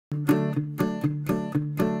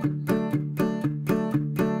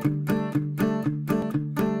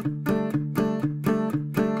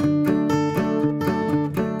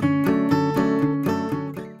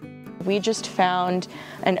We just found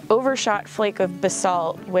an overshot flake of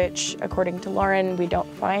basalt, which, according to Loren, we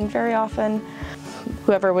don't find very often.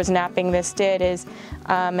 Whoever was napping this did is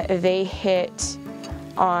they hit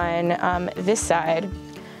on this side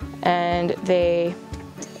and they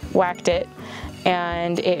whacked it,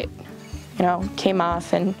 and it, came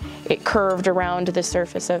off and it curved around the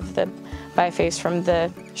surface of the biface from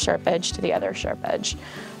the sharp edge to the other sharp edge.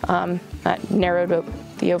 That narrowed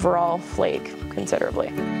the overall flake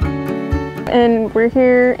considerably. And we're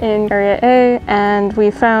here in Area A, and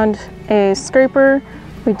we found a scraper.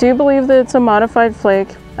 We do believe that it's a modified flake.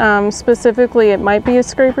 Specifically, it might be a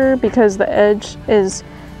scraper because the edge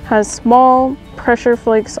has small pressure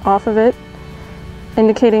flakes off of it,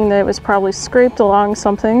 indicating that it was probably scraped along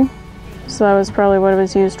something. So that was probably what it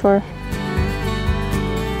was used for.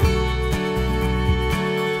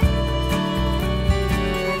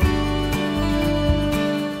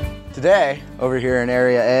 Today, over here in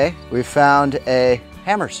Area A, we found a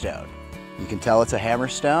hammerstone. You can tell it's a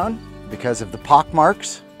hammerstone because of the pock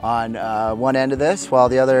marks on one end of this, while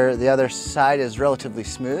the other side is relatively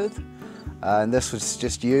smooth. And this was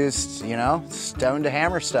just used, stone to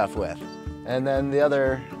hammer stuff with. And then the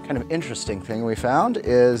other kind of interesting thing we found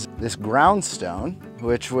is this groundstone,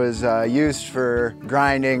 which was used for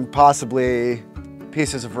grinding possibly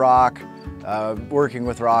pieces of rock, working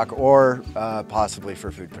with rock, or possibly for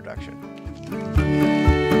food production.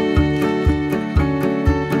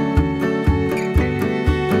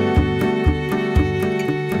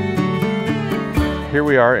 Here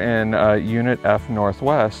we are in Unit F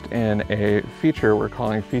Northwest in a feature we're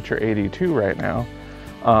calling Feature 82 right now.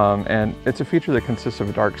 And it's a feature that consists of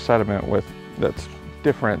a dark sediment that's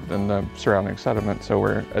different than the surrounding sediment, so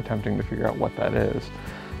we're attempting to figure out what that is.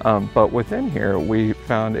 But within here, we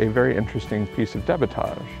found a very interesting piece of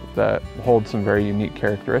debitage that holds some very unique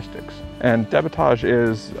characteristics. And debitage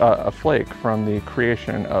is a flake from the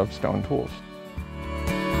creation of stone tools.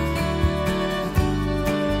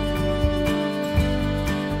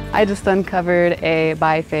 I just uncovered a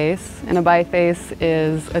biface, and a biface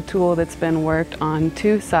is a tool that's been worked on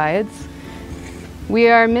two sides. We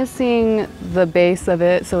are missing the base of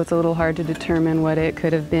it, so it's a little hard to determine what it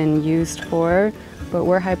could have been used for, but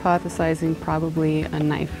we're hypothesizing probably a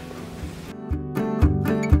knife.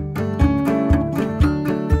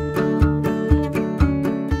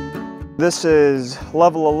 This is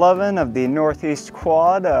level 11 of the northeast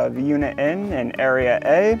quad of Unit N in Area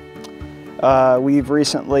A. We've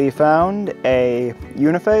recently found a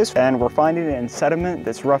uniface, and we're finding it in sediment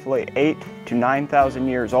that's roughly 8,000 to 9,000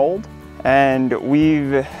 years old. And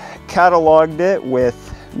we've cataloged it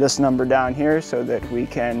with this number down here so that we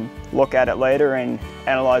can look at it later and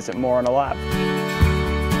analyze it more in a lab.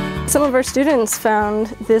 Some of our students found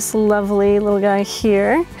this lovely little guy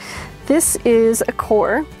here. This is a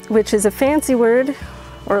core, which is a fancy word,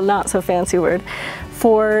 or not so fancy word,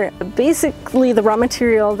 for basically the raw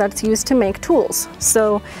material that's used to make tools.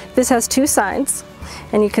 So this has two sides,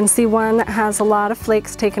 and you can see one that has a lot of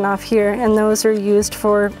flakes taken off here, and those are used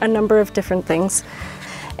for a number of different things.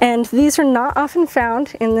 And these are not often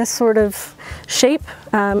found in this sort of shape.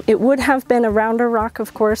 It would have been a rounder rock,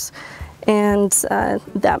 of course, and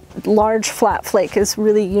that large flat flake is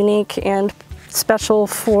really unique and special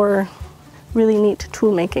for really neat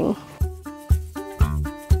tool making.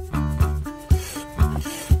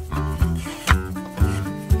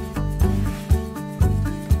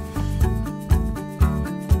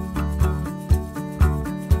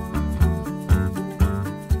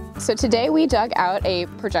 So today we dug out a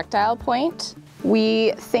projectile point.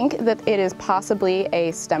 We think that it is possibly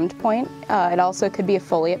a stemmed point. It also could be a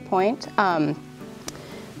foliate point.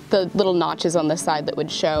 The little notches on the side that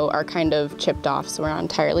would show are kind of chipped off, so we're not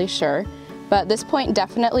entirely sure. But this point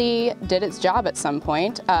definitely did its job at some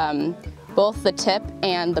point. Both the tip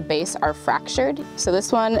and the base are fractured, so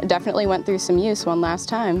this one definitely went through some use one last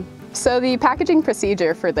time. So the packaging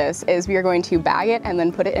procedure for this is we are going to bag it and then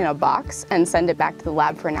put it in a box and send it back to the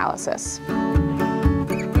lab for analysis.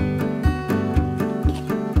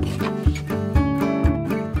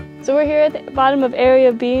 So we're here at the bottom of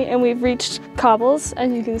Area B, and we've reached cobbles, as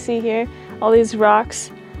you can see here, all these rocks.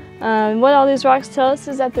 What all these rocks tell us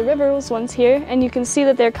is that the river was once here, and you can see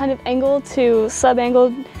that they're kind of angled to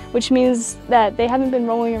sub-angled, which means that they haven't been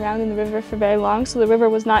rolling around in the river for very long, so the river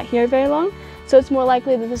was not here very long. So it's more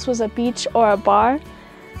likely that this was a beach or a bar.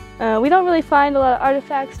 We don't really find a lot of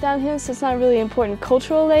artifacts down here, so it's not really an important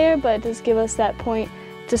cultural layer, but it does give us that point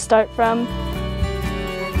to start from.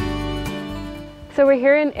 So we're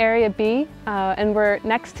here in Area B, and we're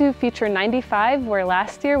next to Feature 95, where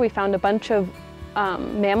last year we found a bunch of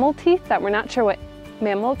mammal teeth that we're not sure what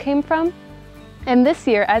mammal it came from. And this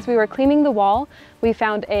year, as we were cleaning the wall, we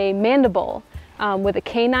found a mandible with a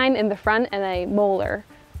canine in the front and a molar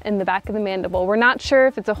in the back of the mandible. We're not sure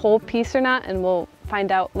if it's a whole piece or not, and we'll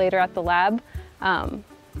find out later at the lab.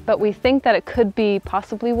 But we think that it could be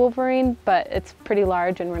possibly Wolverine, but it's pretty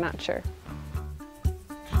large and we're not sure.